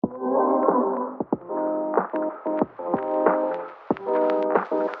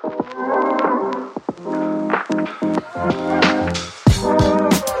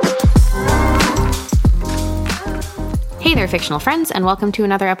fictional friends, and welcome to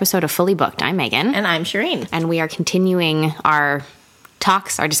another episode of Fully Booked. I'm Megan. And I'm Shireen. And we are continuing our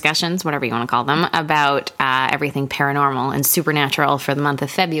talks, our discussions, whatever you want to call them, about everything paranormal and supernatural for the month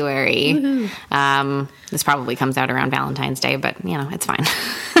of February. This probably comes out around Valentine's Day, but, it's fine.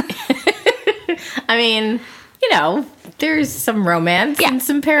 I mean, there's some romance and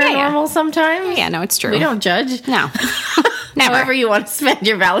some paranormal sometimes. Yeah, no, it's true. We don't judge. No. Never. However you want to spend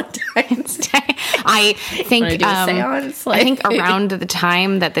your Valentine's Day. I think I think around the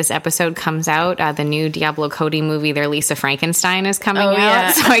time that this episode comes out, the new Diablo Cody movie, their Lisa Frankenstein, is coming out.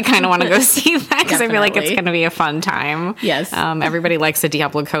 Yeah. So I kind of want to go see that because I feel like it's going to be a fun time. Yes. Everybody likes the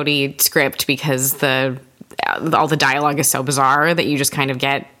Diablo Cody script because all the dialogue is so bizarre that you just kind of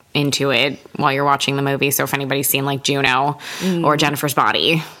get into it while you're watching the movie. So if anybody's seen like Juno or Jennifer's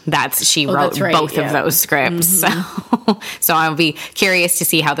Body, she wrote both of those scripts. So I'll be curious to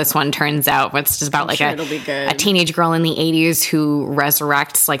see how this one turns out. It's just about a teenage girl in the 80s who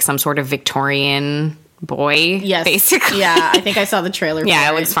resurrects like some sort of Victorian boy. Yes. Basically. Yeah, I think I saw the trailer.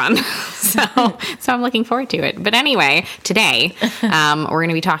 Yeah, it looks fun. So I'm looking forward to it. But anyway, today we're going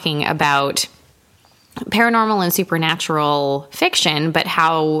to be talking about paranormal and supernatural fiction, but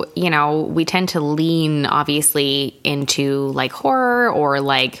how, we tend to lean obviously into like horror or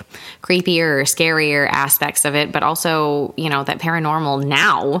like creepier or scarier aspects of it, but also, that paranormal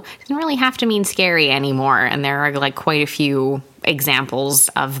now doesn't really have to mean scary anymore. And there are like quite a few examples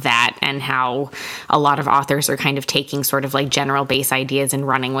of that, and how a lot of authors are kind of taking sort of like general base ideas and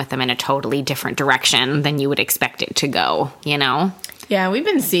running with them in a totally different direction than you would expect it to go, Yeah, we've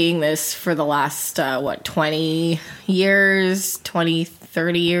been seeing this for the last, 20 years, 20,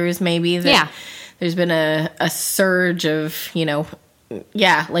 30 years maybe. There's been a surge of,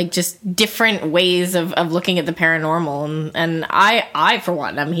 just different ways of looking at the paranormal. And I, for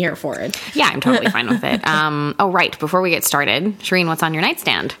one, I'm here for it. Yeah, I'm totally fine with it. Right. Before we get started, Shireen, what's on your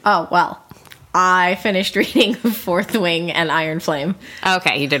nightstand? Oh, well, I finished reading Fourth Wing and Iron Flame.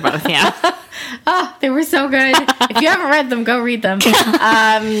 Okay, you did both, yeah. They were so good. If you haven't read them, go read them.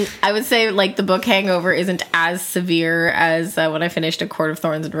 I would say like the book hangover isn't as severe as when I finished A Court of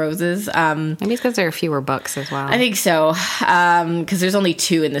Thorns and Roses. Maybe it's because there are fewer books as well. I think so, because there's only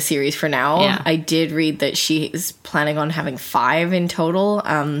 2 in the series for now. Yeah. I did read that she is planning on having 5 in total.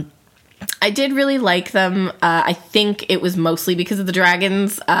 I did really like them. I think it was mostly because of the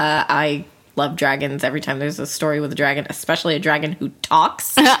dragons. I love dragons. Every time there's a story with a dragon, especially a dragon who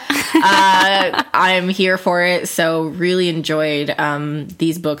talks, I'm here for it. So really enjoyed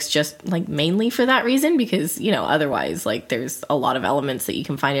these books just like mainly for that reason, because otherwise like there's a lot of elements that you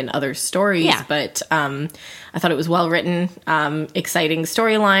can find in other stories. Yeah. But I thought it was well written, exciting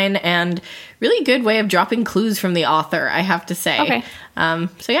storyline, and really good way of dropping clues from the author, I have to say. Okay.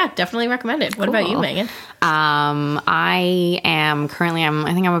 So yeah, definitely recommend it. What about you, Megan? I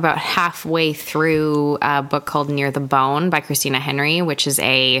think I'm about halfway through a book called Near the Bone by Christina Henry, which is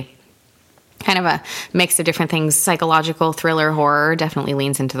a kind of a mix of different things, psychological thriller horror, definitely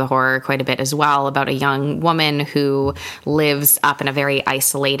leans into the horror quite a bit as well, about a young woman who lives up in a very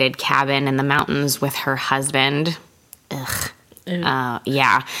isolated cabin in the mountains with her husband. Ugh.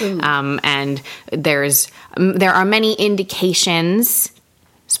 Yeah. And there are many indications,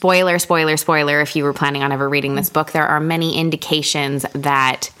 spoiler, if you were planning on ever reading this book, there are many indications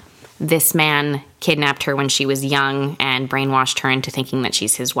that this man kidnapped her when she was young and brainwashed her into thinking that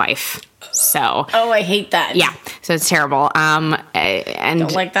she's his wife. So. Oh, I hate that. Yeah. So it's terrible. And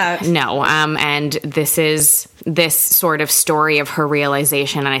don't like that. No. And this is this sort of story of her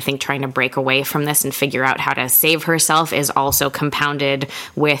realization, and I think trying to break away from this and figure out how to save herself is also compounded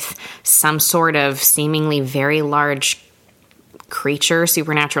with some sort of seemingly very large creature,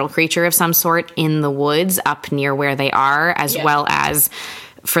 supernatural creature of some sort in the woods up near where they are, as well as,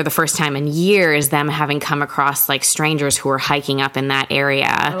 for the first time in years, them having come across like strangers who are hiking up in that area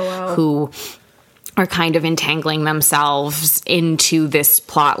who are kind of entangling themselves into this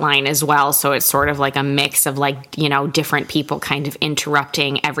plot line as well. So it's sort of like a mix of like, different people kind of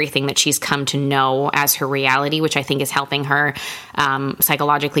interrupting everything that she's come to know as her reality, which I think is helping her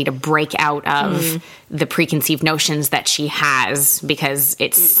psychologically to break out of the preconceived notions that she has, because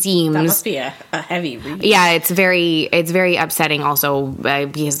it seems... That must be a heavy read. Yeah, it's very upsetting also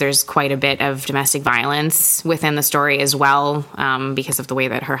because there's quite a bit of domestic violence within the story as well, because of the way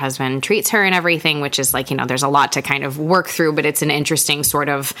that her husband treats her and everything, which is like, there's a lot to kind of work through, but it's an interesting sort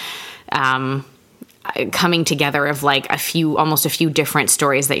of coming together of like almost a few different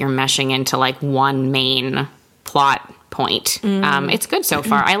stories that you're meshing into like one main plot point. It's good so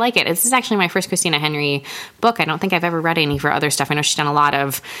far. I like it. This is actually my first Christina Henry book. I don't think I've ever read any of her other stuff. I know she's done a lot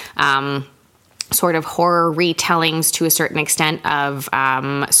of sort of horror retellings to a certain extent of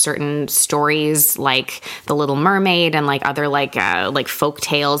certain stories like The Little Mermaid and like other like folk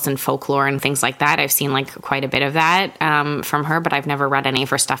tales and folklore and things like that. I've seen like quite a bit of that from her, but I've never read any of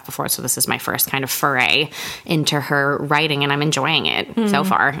her stuff before, so this is my first kind of foray into her writing, and I'm enjoying it so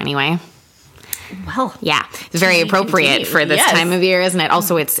far anyway. Well, yeah, it's very appropriate for this time of year, isn't it?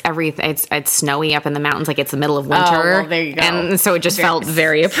 Also, it's snowy up in the mountains, like it's the middle of winter. Oh, well, there you go. And so it just felt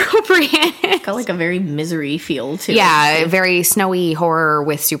very appropriate. It's got like a very misery feel to it. Yeah, very snowy horror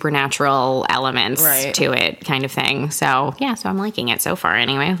with supernatural elements Right. to it, kind of thing. So yeah, so I'm liking it so far.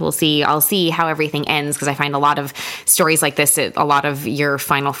 Anyway, we'll see. I'll see how everything ends, because I find a lot of stories like this, a lot of your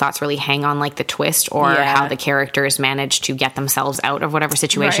final thoughts really hang on like the twist or how the characters manage to get themselves out of whatever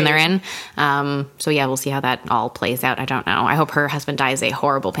situation they're in. So yeah, we'll see how that all plays out. I don't know. I hope her husband dies a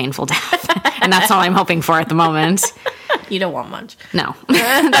horrible, painful death. And that's all I'm hoping for at the moment. You don't want much. No,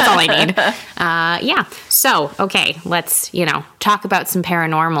 that's all I need. Yeah. So, okay, let's, talk about some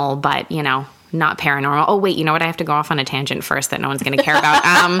paranormal, but, not paranormal. Oh, wait, you know what? I have to go off on a tangent first that no one's going to care about.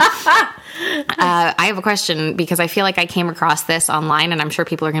 I have a question, because I feel like I came across this online, and I'm sure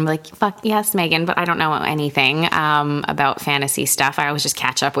people are going to be like, fuck yes, Megan, but I don't know anything about fantasy stuff. I always just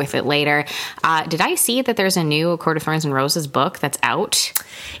catch up with it later. Did I see that there's a new A Court of Thorns and Roses book that's out?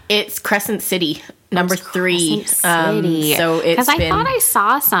 It's Crescent City. Number 3. City. So it's because I thought I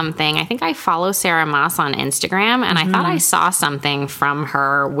saw something. I think I follow Sarah Moss on Instagram, and I thought I saw something from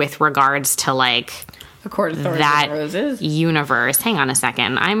her with regards to like A Court of Thorns that and Roses universe. Hang on a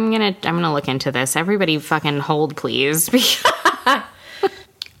second. I'm gonna look into this. Everybody, fucking hold, please.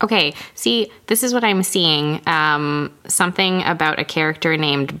 Okay, see, this is what I'm seeing. Something about a character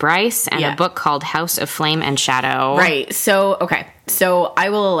named Bryce and a book called House of Flame and Shadow. Right. So, okay. So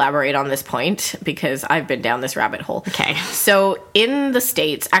I will elaborate on this point because I've been down this rabbit hole. Okay. So in the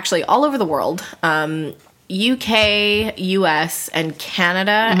States, actually all over the world, UK, US, and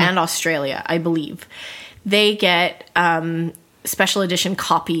Canada, and Australia, I believe, they get special edition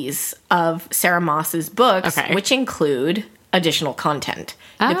copies of Sarah Moss's books, which include additional content,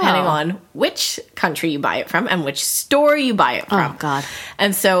 depending on which country you buy it from and which store you buy it from. Oh, God.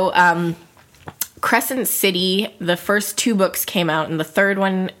 And so Crescent City, the first 2 books came out, and the third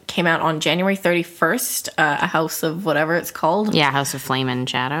one came out on January 31st, A House of whatever it's called. Yeah, House of Flame and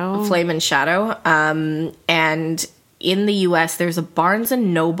Shadow. Flame and Shadow. And in the US, there's a Barnes &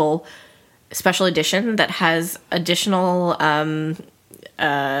 Noble special edition that has additional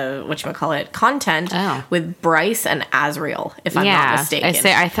content with Bryce and Azriel, if I'm not mistaken.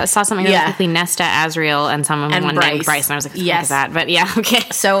 I saw something really quickly, Nesta, Azriel, and someone named Bryce, and I was like, what is that? But yeah, okay.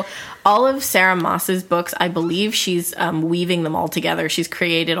 So all of Sarah Moss's books, I believe she's weaving them all together. She's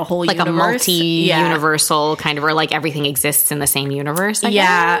created a whole universe. Like a multi-universal kind of, where like everything exists in the same universe, I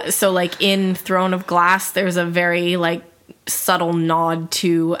guess? So like in Throne of Glass, there's a very like subtle nod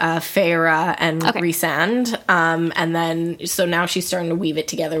to Feyre and Rhysand, and then so now she's starting to weave it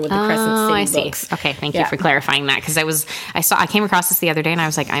together with the Crescent City books. Okay, thank you for clarifying that, because I came across this the other day, and I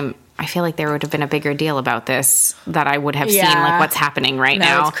was like, I feel like there would have been a bigger deal about this that I would have seen, like what's happening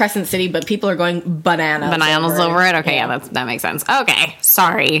now. It's Crescent City, but people are going bananas over it. Okay, that makes sense. Okay,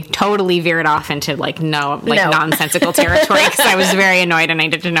 sorry, totally veered off into nonsensical territory, because I was very annoyed and I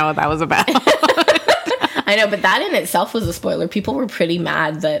didn't know what that was about. I know, but that in itself was a spoiler. People were pretty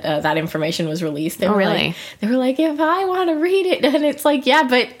mad that that information was released. They were really? They were like, if I want to read it, and it's like, yeah,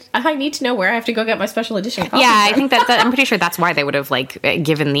 but I need to know where I have to go get my special edition copy. Yeah, I think that I'm pretty sure that's why they would have like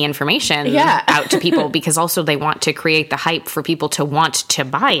given the information out to people, because also they want to create the hype for people to want to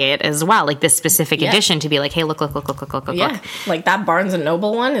buy it as well. Like this specific edition to be like, hey, look. Yeah, like that Barnes &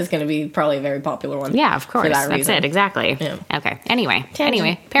 Noble one is going to be probably a very popular one. Yeah, of course. That's it, exactly. Yeah. Okay, anyway,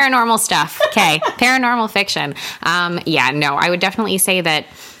 paranormal stuff. Okay, paranormal fiction. I would definitely say that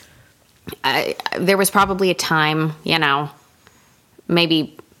there was probably a time,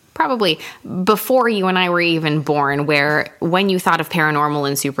 probably before you and I were even born, where when you thought of paranormal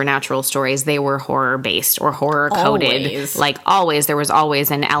and supernatural stories, they were horror based or horror coded. Always. Like always, there was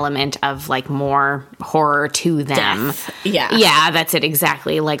always an element of like more horror to them. Death. Yeah. Yeah, that's it.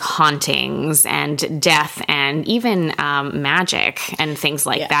 Exactly. Like hauntings and death and even magic and things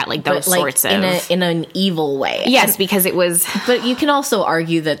like that. Like those sorts of in an evil way. Yes, because it was. But you can also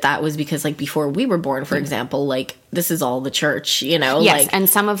argue that was because like before we were born, for example, like this is all the church, Yes, and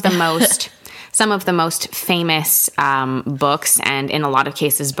some of the most famous books, and in a lot of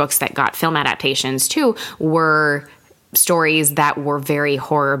cases books that got film adaptations too, were stories that were very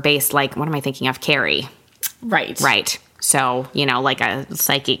horror based. Like, what am I thinking of? Carrie. Right. so, like a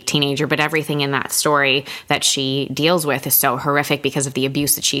psychic teenager, but everything in that story that she deals with is so horrific because of the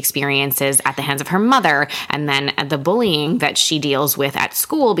abuse that she experiences at the hands of her mother, and then the bullying that she deals with at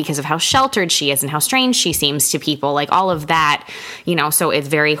school because of how sheltered she is and how strange she seems to people, like all of that, so it's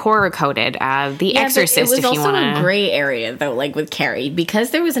very horror coded. The Exorcist, if you want to. It was also a gray area, though, like with Carrie,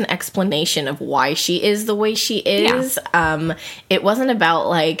 because there was an explanation of why she is the way she is. Yeah. It wasn't about,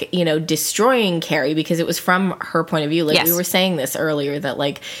 like, destroying Carrie, because it was from her point of view. Like, yes. We were saying this earlier, that,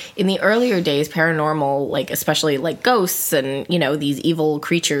 like, in the earlier days, paranormal, like, especially, like, ghosts and, these evil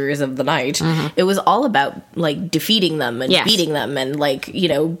creatures of the night, mm-hmm. It was all about, like, defeating them and yes. beating them and, like,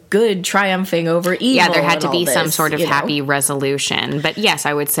 good triumphing over evil. Yeah, there had to be some sort of happy resolution. But yes,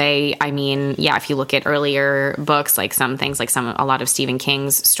 I would say, if you look at earlier books, like some things, like a lot of Stephen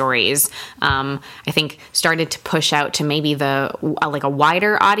King's stories, I think started to push out to maybe a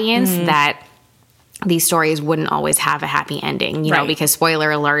wider audience, mm-hmm. that these stories wouldn't always have a happy ending, right. Because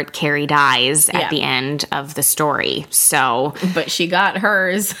spoiler alert, Carrie dies at the end of the story. So, but she got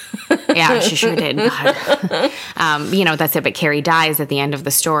hers. Yeah, she sure did. That's it. But Carrie dies at the end of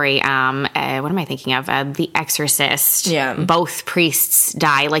the story. What am I thinking of? The Exorcist. Yeah. Both priests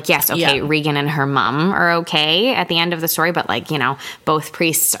die. Like, yes, okay, yeah. Regan and her mom are okay at the end of the story, but both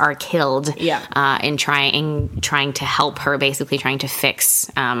priests are killed. Yeah. In trying to help her, basically trying to fix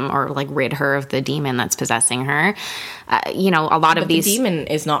or rid her of the demon that's possessing her. A lot of these... the demon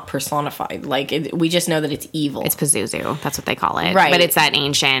is not personified. We just know that it's evil. It's Pazuzu. That's what they call it. Right. But it's that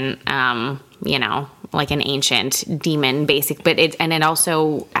ancient, like an ancient demon, basic. But it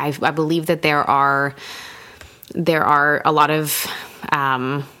also, I believe that there are a lot of...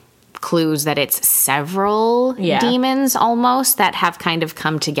 clues that it's several demons almost that have kind of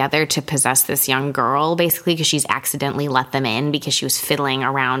come together to possess this young girl, basically, because she's accidentally let them in because she was fiddling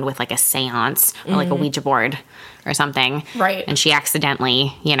around with like a seance or like a Ouija board or something. Right. And she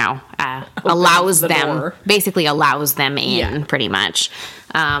accidentally, allows them in pretty much.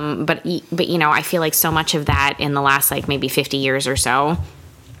 But I feel like so much of that in the last maybe 50 years or so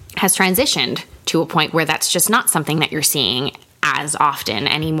has transitioned to a point where that's just not something that you're seeing as often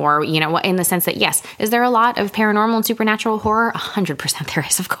anymore, in the sense that, yes, is there a lot of paranormal and supernatural horror? 100% there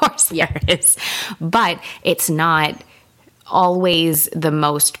is, of course there is. But it's not always the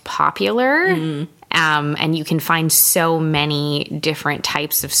most popular. Mm. And you can find so many different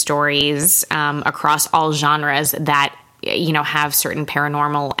types of stories across all genres that, have certain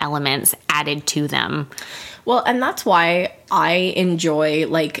paranormal elements added to them. Well, and that's why I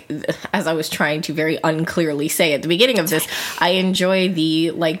enjoy, as I was trying to very unclearly say at the beginning of this, I enjoy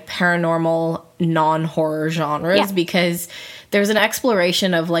the, paranormal non-horror genres because there's an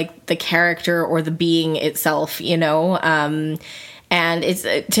exploration of, the character or the being itself, and it's,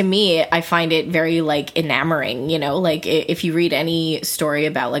 to me, I find it very, enamoring, if you read any story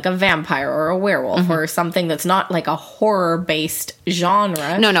about, a vampire or a werewolf mm-hmm. or something that's not, a horror-based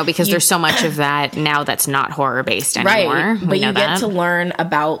genre. No, because there's so much of that now that's not horror-based anymore. Right, but you get to learn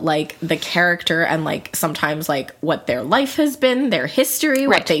about, the character and, sometimes, what their life has been, their history,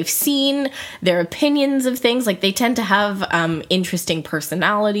 what they've seen, their opinions of things. They tend to have interesting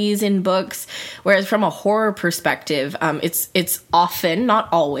personalities in books, whereas from a horror perspective, it's often, not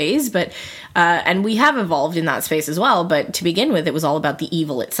always, but and we have evolved in that space as well, but to begin with, it was all about the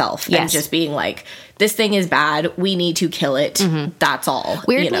evil itself and just being this thing is bad, we need to kill it, mm-hmm. that's all.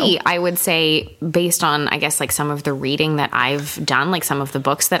 Weirdly, I would say, based on, I guess, some of the reading that I've done, some of the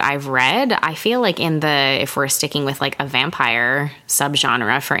books that I've read, I feel if we're sticking with a vampire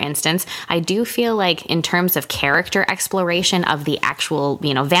subgenre, for instance, I do feel in terms of character exploration of the actual,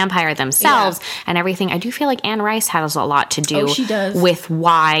 vampire themselves and everything, I do feel Anne Rice has a lot to do with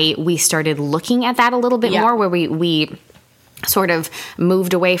why we started looking at that a little bit more, where we sort of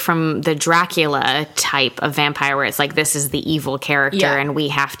moved away from the Dracula type of vampire where it's this is the evil character and we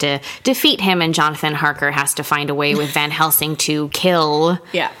have to defeat him, and Jonathan Harker has to find a way with Van Helsing to kill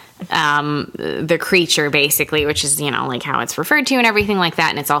the creature, basically, which is, how it's referred to and everything like that.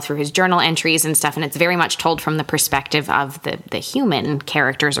 And it's all through his journal entries and stuff. And it's very much told from the perspective of the human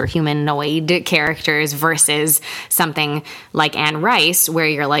characters or humanoid characters versus something like Anne Rice, where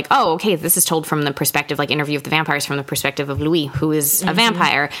you're oh, okay, this is told from the perspective, Interview with the Vampires, from the perspective of Louis, who is a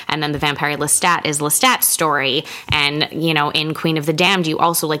vampire. And then the vampire Lestat is Lestat's story. And, in Queen of the Damned, you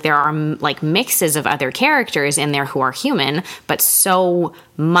also, there are, mixes of other characters in there who are human, but so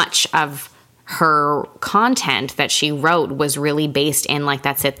much of her content that she wrote was really based in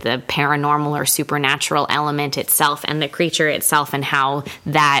that's it, the paranormal or supernatural element itself and the creature itself and how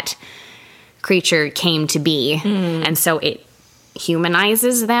that creature came to be. And so it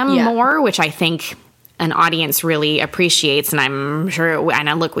humanizes them more, which I think an audience really appreciates, and I'm sure,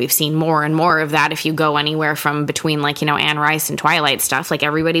 and look, we've seen more and more of that if you go anywhere from between, like, you know, Anne Rice and Twilight stuff. Like,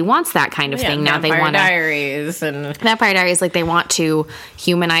 everybody wants that kind of thing. Now they want Vampire Diaries, like, they want to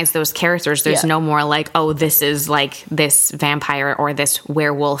humanize those characters. There's no more like, oh, this is like this vampire or this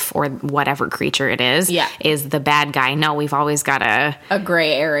werewolf or whatever creature it is the bad guy. No, we've always got a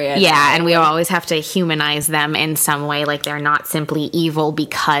gray area. Yeah, and we always have to humanize them in some way. Like, they're not simply evil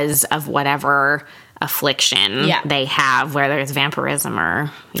because of whatever affliction they have, whether it's vampirism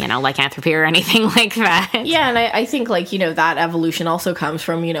or, you know, lycanthropy or anything like that. Yeah, and I think, like, you know, that evolution also comes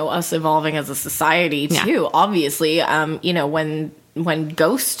from, you know, us evolving as a society too. Obviously, you know, when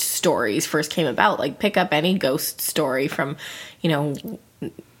ghost stories first came about, like, pick up any ghost story from, you know,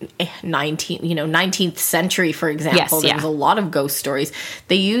 19th century, for example. There was a lot of ghost stories.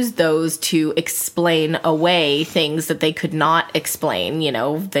 They used those to explain away things that they could not explain, you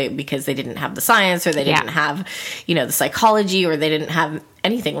know, because they didn't have the science, or they didn't have, you know, the psychology, or they didn't have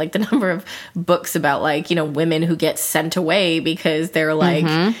anything. Like, the number of books about, like, you know, women who get sent away because they're,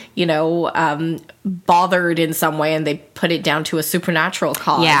 like, you know, bothered in some way, and they put it down to a supernatural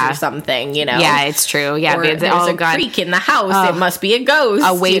cause or something, you know. Yeah, it's true. Yeah, or there's a creak in the house. It must be a ghost.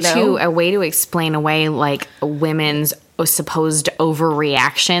 A way to explain away, like, women's supposed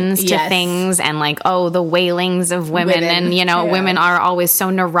overreactions to things, and, like, oh, the wailings of women. And, you know, women are always so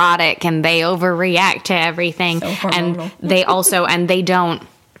neurotic and they overreact to everything. So and they also, and they don't,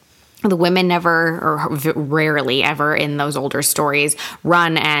 the women never, or rarely ever in those older stories,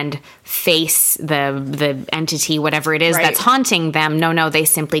 run and face the entity, whatever it is that's haunting them. No, they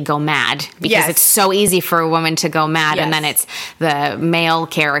simply go mad, because it's so easy for a woman to go mad. And then it's the male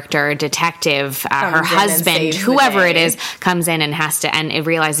character, detective, her husband, whoever it is, comes in and has to, and it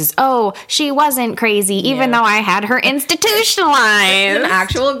realizes, oh, she wasn't crazy, even though I had her institutionalized. An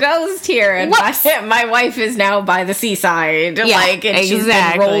actual ghost here, and my wife is now by the seaside, like, and she's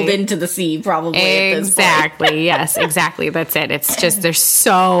been rolled into the sea, probably. Exactly. Yes, exactly. That's it. It's just, there's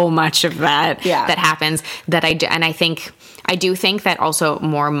so much of that that happens that I do, and I do think that also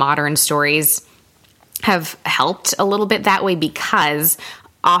more modern stories have helped a little bit that way, because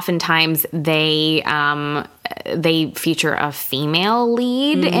oftentimes they feature a female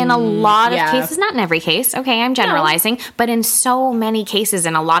lead in a lot of cases. Not in every case. Okay, I'm generalizing. No. But in so many cases,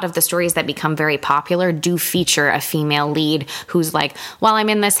 and a lot of the stories that become very popular do feature a female lead who's like, well, I'm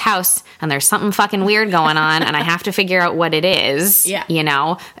in this house and there's something fucking weird going on and I have to figure out what it is, you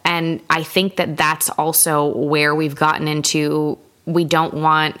know? And I think that that's also where we've gotten into, we don't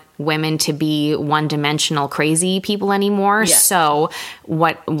want women to be one-dimensional crazy people anymore. Yeah. So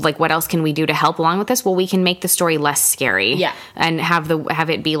what else can we do to help along with this? Well, we can make the story less scary. Yeah. And have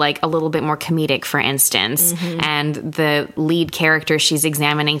it be like a little bit more comedic, for instance. Mm-hmm. And the lead character, she's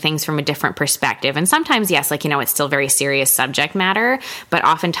examining things from a different perspective. And sometimes, yes, like, you know, it's still very serious subject matter, but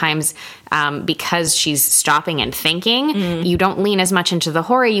oftentimes, because she's stopping and thinking, you don't lean as much into the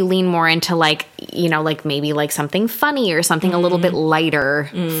horror. You lean more into, like, you know, like maybe like something funny or something a little bit lighter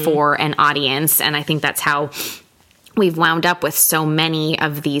for an audience. And I think that's how we've wound up with so many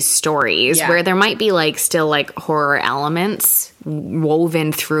of these stories where there might be like still like horror elements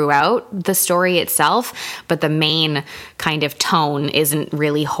woven throughout the story itself, but the main kind of tone isn't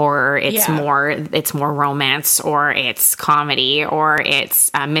really horror. It's more romance, or it's comedy, or it's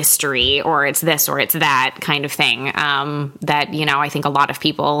a mystery, or it's this or it's that kind of thing, that, you know, I think a lot of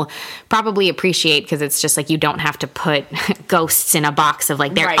people probably appreciate, because it's just like, you don't have to put ghosts in a box of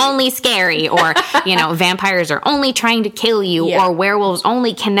like, they're only scary, or, you know, vampires are only trying to kill you, or werewolves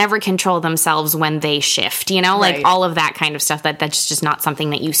only can never control themselves when they shift, you know, like all of that kind of stuff. That's just not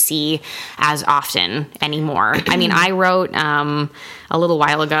something that you see as often anymore. I mean, I wrote a little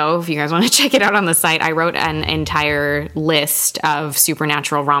while ago, if you guys want to check it out on the site, I wrote an entire list of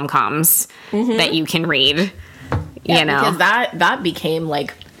supernatural rom-coms that you can read. You know, because that became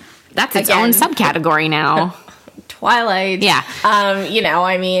like, that's its own subcategory now. Twilight. Yeah. You know,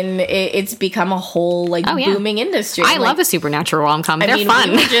 I mean, it's become a whole, like, booming industry. I love a supernatural rom-com. They're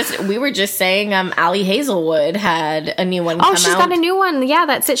fun. We were just saying, Allie Hazelwood had a new one come out. Oh, she's got a new one. Yeah,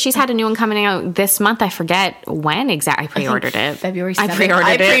 that's it. She's had a new one coming out this month. I forget when exactly. I pre-ordered it. February 7th. I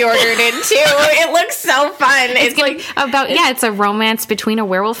pre-ordered it, too. It looks so fun. It's like about, it's a romance between a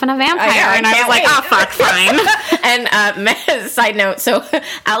werewolf and a vampire. And I was like, oh, fuck, fine. And side note, so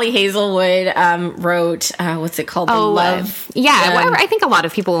Allie Hazelwood wrote, what's it called? Love. Yeah, I think a lot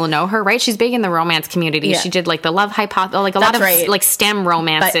of people will know her, right? She's big in the romance community. Yeah. She did like the Love Hypothesis, like a lot of like STEM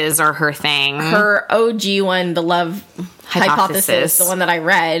romances are her thing. Her OG one, the Love Hypothesis, the one that I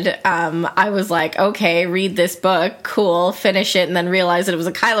read, I was like, okay, read this book, cool, finish it, and then realized that it was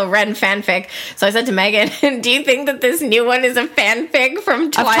a Kylo Ren fanfic. So I said to Megan, do you think that this new one is a fanfic from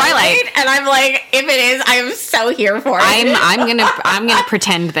Twilight? And I'm like, if it is, I am so here for it. I'm gonna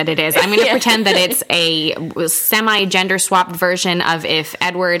pretend that it is. I'm gonna pretend that it's a semi-gender swapped version of if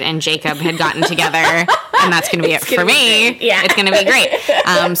Edward and Jacob had gotten together, and that's gonna be it for me. Yeah, it's gonna be great.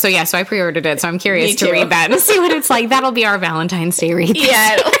 So I pre-ordered it, so I'm curious to read that and see what it's like. That'll be our Valentine's Day read.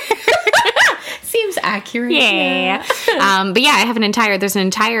 Yeah. Seems accurate. Yeah. But yeah, there's an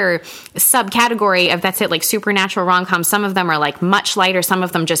entire subcategory of, that's it, like supernatural rom-coms. Some of them are like much lighter. Some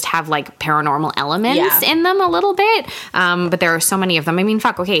of them just have like paranormal elements in them a little bit. But there are so many of them. I mean,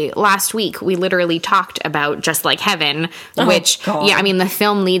 okay, last week we literally talked about Just Like Heaven, which, the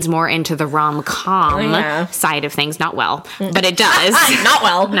film leads more into the rom-com side of things. Not well, but it does. Not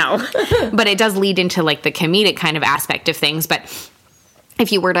well. No. But it does lead into like the comedic kind of aspect of things. But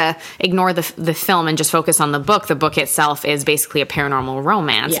if you were to ignore the film and just focus on the book itself is basically a paranormal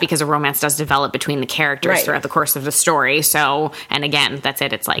romance, because a romance does develop between the characters throughout the course of the story. So, and again, that's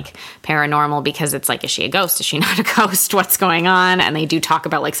it. It's like paranormal because it's like, is she a ghost? Is she not a ghost? What's going on? And they do talk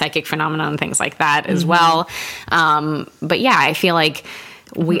about like psychic phenomena and things like that as well. But yeah, I feel like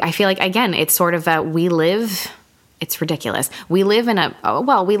again, it's sort of that it's ridiculous. We live in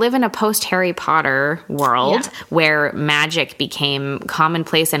a post Harry Potter world where magic became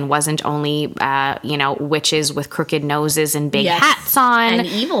commonplace and wasn't only, witches with crooked noses and big hats on. And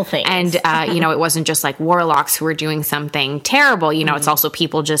evil things. And, it wasn't just like warlocks who were doing something terrible. It's also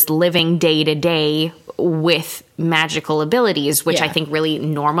people just living day to day with magical abilities, which I think really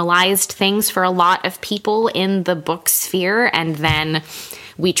normalized things for a lot of people in the book sphere. And then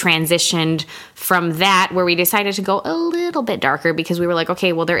we transitioned from that, where we decided to go a little bit darker, because we were like,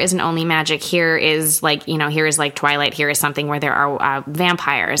 okay, well, there isn't only magic. Here is like, here is like Twilight. Here is something where there are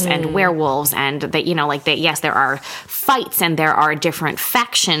vampires and werewolves, and that, yes, there are fights and there are different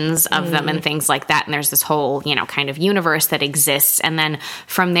factions of them and things like that. And there's this whole, kind of universe that exists. And then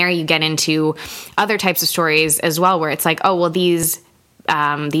from there you get into other types of stories as well, where it's like, oh, well, these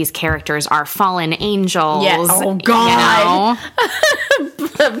characters are fallen angels. Yes. Oh God.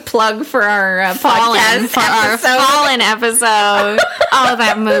 Plug for our podcast our Fallen episode. Oh,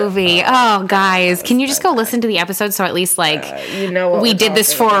 that movie. Oh, guys, can you just go listen to the episode so at least we did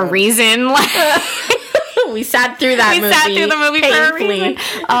this for a reason? We sat through that movie. We sat through the movie painfully.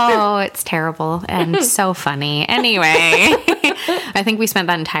 Oh, it's terrible and so funny. Anyway, I think we spent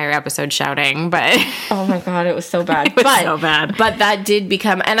that entire episode shouting, but... Oh my God, it was so bad. It was so bad. But that did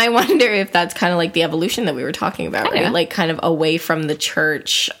become... And I wonder if that's kind of like the evolution that we were talking about, right? Like kind of away from the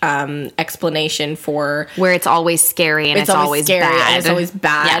church explanation for... Where it's always scary and it's always scary bad. And it's always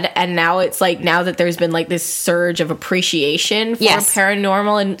bad. Yeah. And now it's like, now that there's been like this surge of appreciation for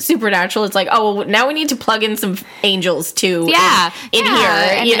paranormal and supernatural, it's like, oh, well, now we need to plug in some angels too. Yeah. In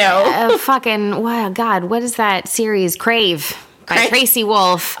here, fucking, God, what is that series? Crave. By Tracy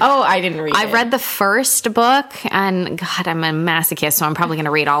Wolf. Oh, I didn't read it. I read the first book, and God, I'm a masochist, so I'm probably going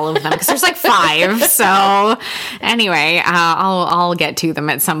to read all of them because there's like 5. So anyway, I'll get to them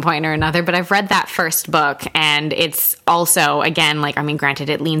at some point or another. But I've read that first book, and it's also, again, granted,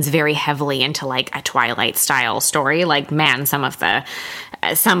 it leans very heavily into like a Twilight style story. Like, man, some of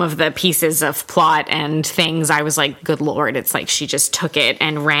the pieces of plot and things, I was like, good Lord, it's like she just took it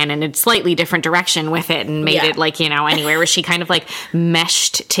and ran in a slightly different direction with it and made it anywhere where she kind of like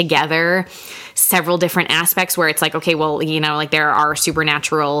meshed together several different aspects where it's like, okay, well, there are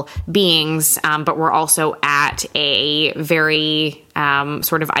supernatural beings, but we're also at a very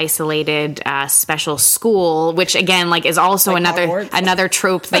sort of isolated special school, which again, is also another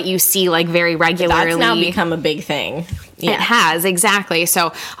trope that you see very regularly. That's now become a big thing. Yeah. It has, exactly.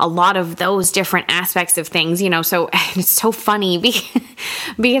 So a lot of those different aspects of things, so it's so funny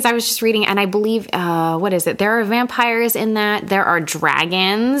because I was just reading, and I believe, what is it? There are vampires in that. There are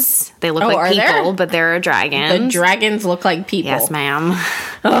dragons. They look like people, but there are dragons. The dragons look like people. Yes, ma'am.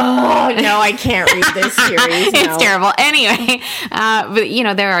 Oh, no, I can't read this series. It's terrible. Anyway,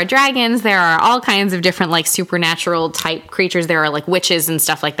 but there are dragons. There are all kinds of different supernatural type creatures. There are witches and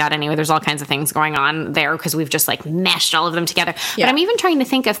stuff like that. Anyway, there's all kinds of things going on there because we've just meshed all of them together. Yeah. But I'm even trying to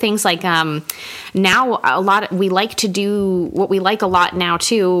think of things like now we like to do what we like a lot now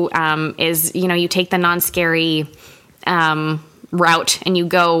too, is you take the non-scary route and you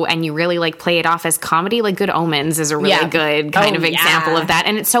go and you really play it off as comedy. Good Omens is a really good kind of example of that,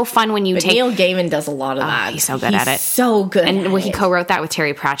 and it's so fun when you take... Neil Gaiman does a lot of that. He's so good at it. So good, and he co-wrote that with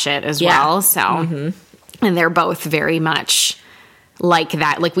Terry Pratchett as well. So, and they're both very much like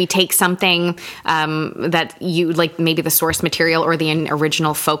that. Like we take something that you like, maybe the source material or the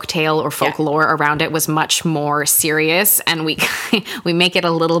original folktale or folklore around it was much more serious, and we make it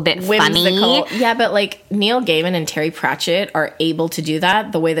a little bit whimsical. funny. Yeah, but like Neil Gaiman and Terry Pratchett are able to do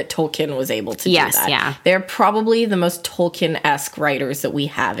that the way that Tolkien was able to do that. Yeah. They're probably the most Tolkien-esque writers that we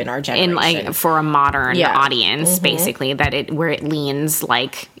have in our generation. In like for a modern audience, basically, where it leans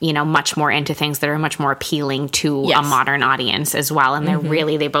like, you know, much more into things that are much more appealing to a modern audience as well. And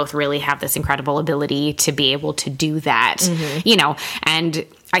they both really have this incredible ability to be able to do that, you know, and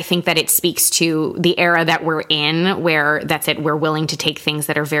I think that it speaks to the era that we're in, where we're willing to take things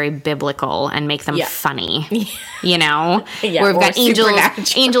that are very biblical and make them funny, you know, where we've got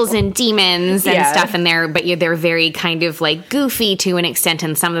angels and demons and stuff in there, but they're very kind of like goofy to an extent.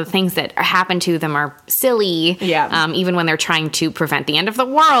 And some of the things that happen to them are silly. Even when they're trying to prevent the end of the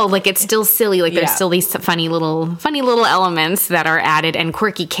world, like it's still silly. Like there's still these funny little elements that are added, and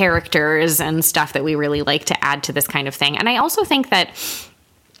quirky characters and stuff that we really like to add to this kind of thing. And I also think that,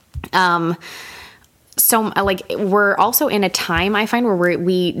 so like we're also in a time, I find, where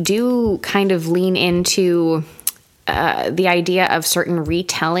we do kind of lean into the idea of certain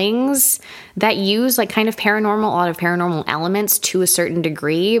retellings that use like kind of a lot of paranormal elements to a certain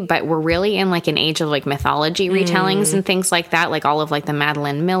degree, but we're really in like an age of like mythology retellings and things like that, like all of like the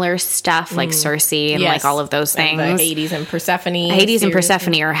Madeline Miller stuff, like Circe and like all of those things. And the Hades and Persephone. And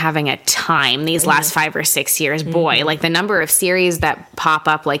Persephone are having a time these last 5 or 6 years. Boy, like the number of series that pop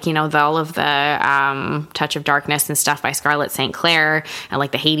up, like, you know, all of the Touch of Darkness and stuff by Scarlett St. Clair, and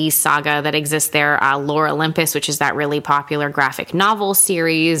like the Hades saga that exists there, Lore Olympus, which is that really popular graphic novel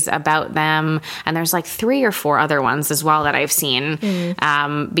series about them. And there's like 3 or 4 other ones as well that I've seen.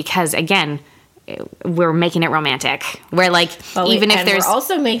 Because again, we're making it romantic. We're like, even if there's we're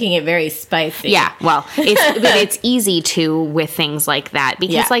also making it very spicy. Yeah, well, it's easy to with things like that,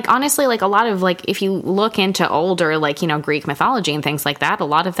 because like honestly, like a lot of like, if you look into older, like, you know, Greek mythology and things like that, a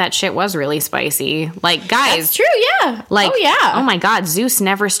lot of that shit was really spicy. Like, guys, that's true. Yeah. Like, oh my God, Zeus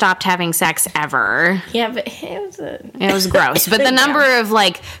never stopped having sex ever. Yeah, but it was gross. But the number of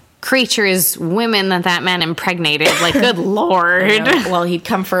like creatures, women that man impregnated, like, good Lord. Well, he'd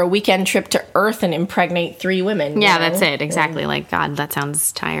come for a weekend trip to Earth and impregnate 3 women. Yeah, that's it. Exactly. Like, God, that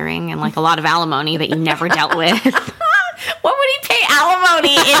sounds tiring, and like a lot of alimony that you never dealt with. What would he pay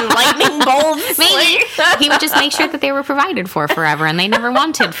alimony in lightning bolts? Maybe. He would just make sure that they were provided for forever and they never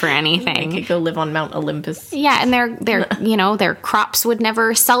wanted for anything. They could go live on Mount Olympus. Yeah, and their you know, their crops would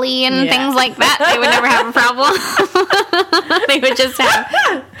never sully and things like that. They would never have a problem. They would just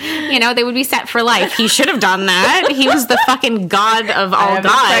have, you know, they would be set for life. He should have done that. He was the fucking god of all gods. I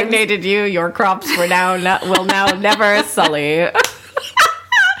have impregnated you. Your crops will now never sully.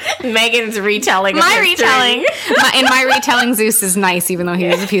 Megan's retelling. In my retelling, Zeus is nice, even though he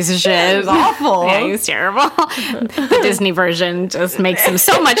was a piece of shit. It was awful. Yeah, he was terrible. The Disney version just makes him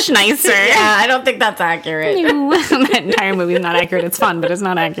so much nicer. Yeah, I don't think that's accurate. That entire movie is not accurate. It's fun, but it's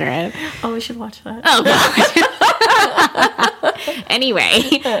not accurate. Oh, we should watch that. Oh, God. Anyway,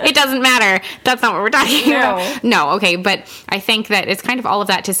 it doesn't matter. That's not what we're talking about. No, okay, but I think that it's kind of all of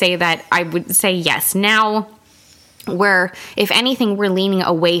that to say that I would say yes. Now, where, if anything, we're leaning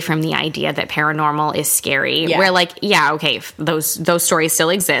away from the idea that paranormal is scary. Yeah. We're like, yeah, okay, those stories still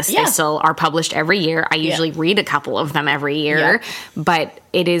exist. Yeah. They still are published every year. I usually read a couple of them every year. Yeah. But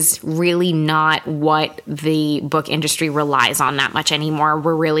it is really not what the book industry relies on that much anymore.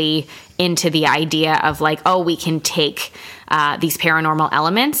 We're really into the idea of like, oh, we can take these paranormal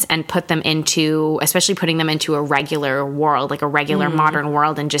elements and put them into, especially putting them into a regular world, like a regular modern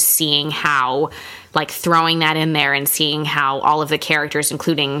world, and just seeing how, like, throwing that in there and seeing how all of the characters,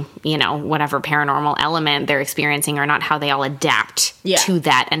 including, you know, whatever paranormal element they're experiencing or not, how they all adapt to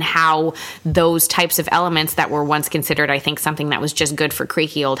that, and how those types of elements that were once considered, I think, something that was just good for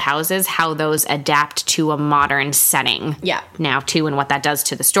creaky old houses, how those adapt to a modern setting now too, and what that does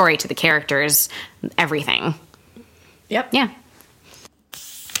to the story, to the characters, everything. Yep. Yeah.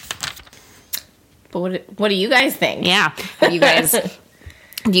 But what do you guys think? Yeah. Do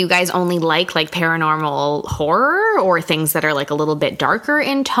you guys only like paranormal horror or things that are like a little bit darker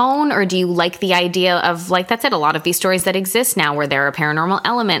in tone? Or do you like the idea of, like, that's it, a lot of these stories that exist now where there are paranormal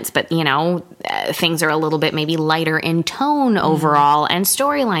elements, but, you know, things are a little bit maybe lighter in tone overall and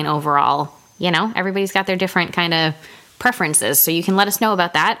storyline overall? You know, everybody's got their different kind of preferences. So you can let us know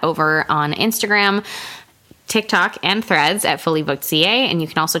about that over on Instagram, TikTok, and Threads at fullybookedca. And you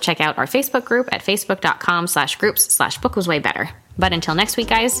can also check out our Facebook group at facebook.com/groups/bookwaswaybetter. But until next week,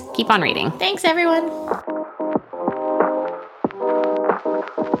 guys, keep on reading. Thanks, everyone.